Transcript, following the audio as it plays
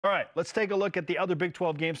All right, let's take a look at the other Big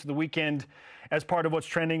 12 games of the weekend as part of what's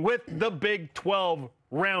trending with the Big 12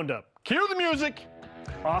 Roundup. Cue the music.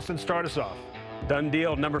 Austin, start us off. Done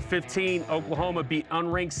deal. Number 15, Oklahoma beat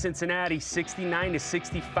unranked Cincinnati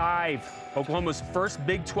 69-65. Oklahoma's first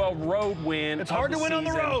Big 12 road win. It's hard to win on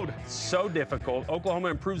the road. So difficult. Oklahoma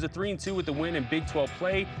improves to 3-2 with the win in Big 12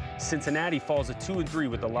 play. Cincinnati falls to 2-3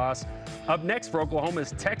 with the loss. Up next for Oklahoma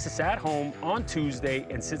is Texas at home on Tuesday,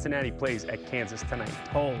 and Cincinnati plays at Kansas tonight.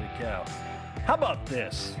 Holy cow. How about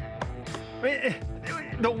this? I mean,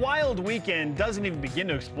 the wild weekend doesn't even begin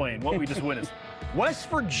to explain what we just witnessed. West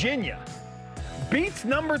Virginia beats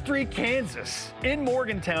number 3 Kansas in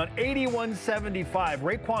Morgantown 81-75.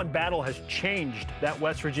 Raekwon Battle has changed that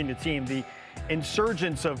West Virginia team. The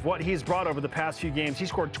insurgence of what he's brought over the past few games. He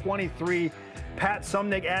scored 23. Pat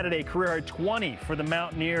Sumnick added a career high 20 for the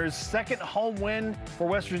Mountaineers. Second home win for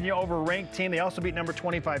West Virginia over a ranked team. They also beat number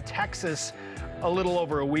 25 Texas a little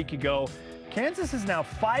over a week ago. Kansas is now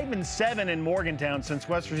 5-7 in Morgantown since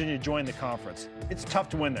West Virginia joined the conference. It's tough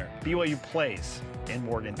to win there. BYU plays in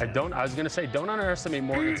Morgantown. I was going to say, don't underestimate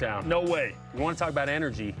Morgantown. No way. You want to talk about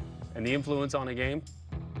energy and the influence on a game?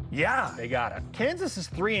 Yeah. They got it. Kansas is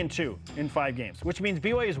 3-2 in 5 games, which means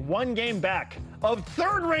BYU is 1 game back of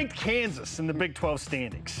third-ranked Kansas in the Big 12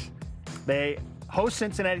 standings. They host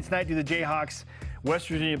Cincinnati tonight, do the Jayhawks. West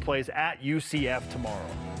Virginia plays at UCF tomorrow.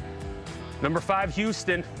 Number 5,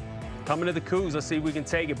 Houston. Coming to the Cougs, let's see if we can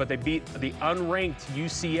take it, but they beat the unranked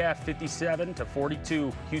UCF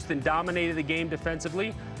 57-42. Houston dominated the game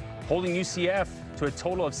defensively, holding UCF to a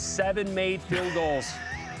total of 7 made field goals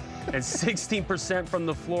and 16% from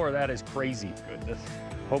the floor. That is crazy. Goodness.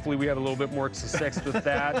 Hopefully we have a little bit more success with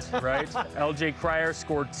that, right? LJ Cryer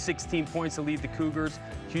scored 16 points to lead the Cougars.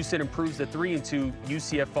 Houston improves to 3-2.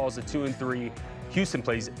 UCF falls to 2-3. Houston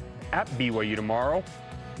plays at BYU tomorrow.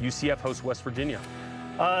 UCF hosts West Virginia.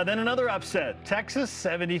 Then another upset. Texas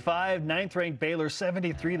 75, 9th-ranked Baylor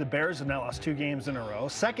 73. The Bears have now lost 2 games in a row.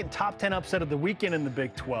 Second top 10 upset of the weekend in the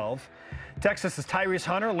Big 12. Texas's Tyrese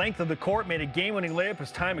Hunter, length of the court, made a game-winning layup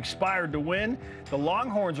as time expired to win. The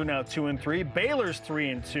Longhorns are now 2-3. Baylor's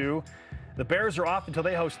 3-2. The Bears are off until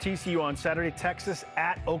they host TCU on Saturday. Texas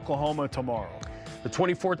at Oklahoma tomorrow. The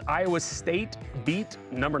 24th Iowa State beat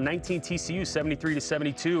number 19 TCU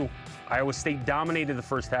 73-72. Iowa State dominated the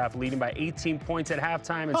first half, leading by 18 points at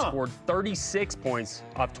halftime and scored 36 points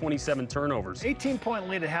off 27 turnovers. 18-point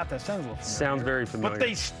lead at half. That sounds a little familiar. Sounds very familiar.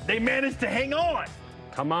 But they managed to hang on.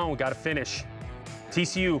 Come on, we got to finish.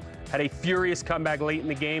 TCU had a furious comeback late in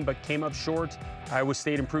the game, but came up short. Iowa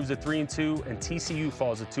State improves to 3-2, and TCU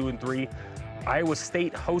falls to 2-3. Iowa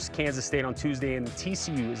State hosts Kansas State on Tuesday, and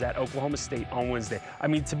TCU is at Oklahoma State on Wednesday. I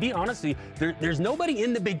mean, to be honest with you, there's nobody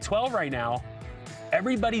in the Big 12 right now.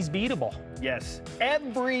 Everybody's beatable. Yes,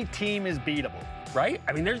 every team is beatable. Right?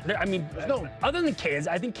 I mean, there's no other than Kansas.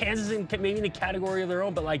 I think Kansas is maybe in a category of their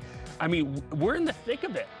own, but like, I mean, we're in the thick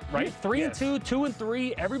of it, right? 3-2,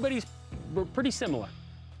 2-3. We're pretty similar.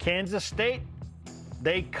 Kansas State,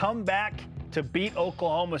 they come back to beat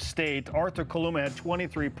Oklahoma State. Arthur Kaluma had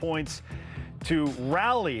 23 points to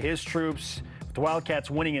rally his troops. The Wildcats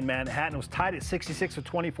winning in Manhattan. It was tied at 66 with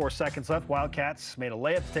 24 seconds left. Wildcats made a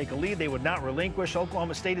layup to take a lead. They would not relinquish.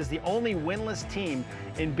 Oklahoma State is the only winless team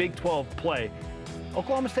in Big 12 play.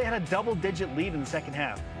 Oklahoma State had a double-digit lead in the second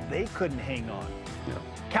half. They couldn't hang on. Yeah.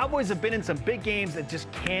 Cowboys have been in some big games that just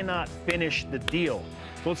cannot finish the deal.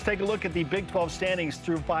 So let's take a look at the Big 12 standings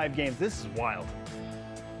through 5 games. This is wild.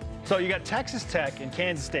 So you got Texas Tech and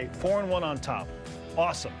Kansas State, 4-1 on top.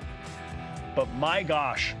 Awesome. But my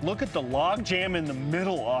gosh, look at the log jam in the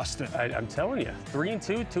middle, Austin. I'm telling you,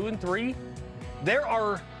 3-2, 2-3. There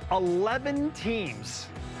are 11 teams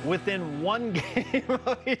within 1 game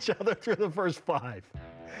of each other through the first 5.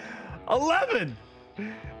 11!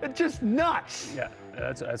 It's just nuts. Yeah,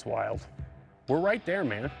 that's wild. We're right there,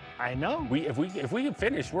 man. I know. If we can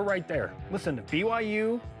finish, we're right there. Listen, if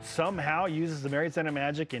BYU somehow uses the Marriott Center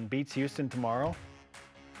Magic and beats Houston tomorrow,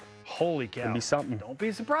 holy cow. It'll be something. Don't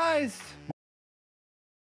be surprised.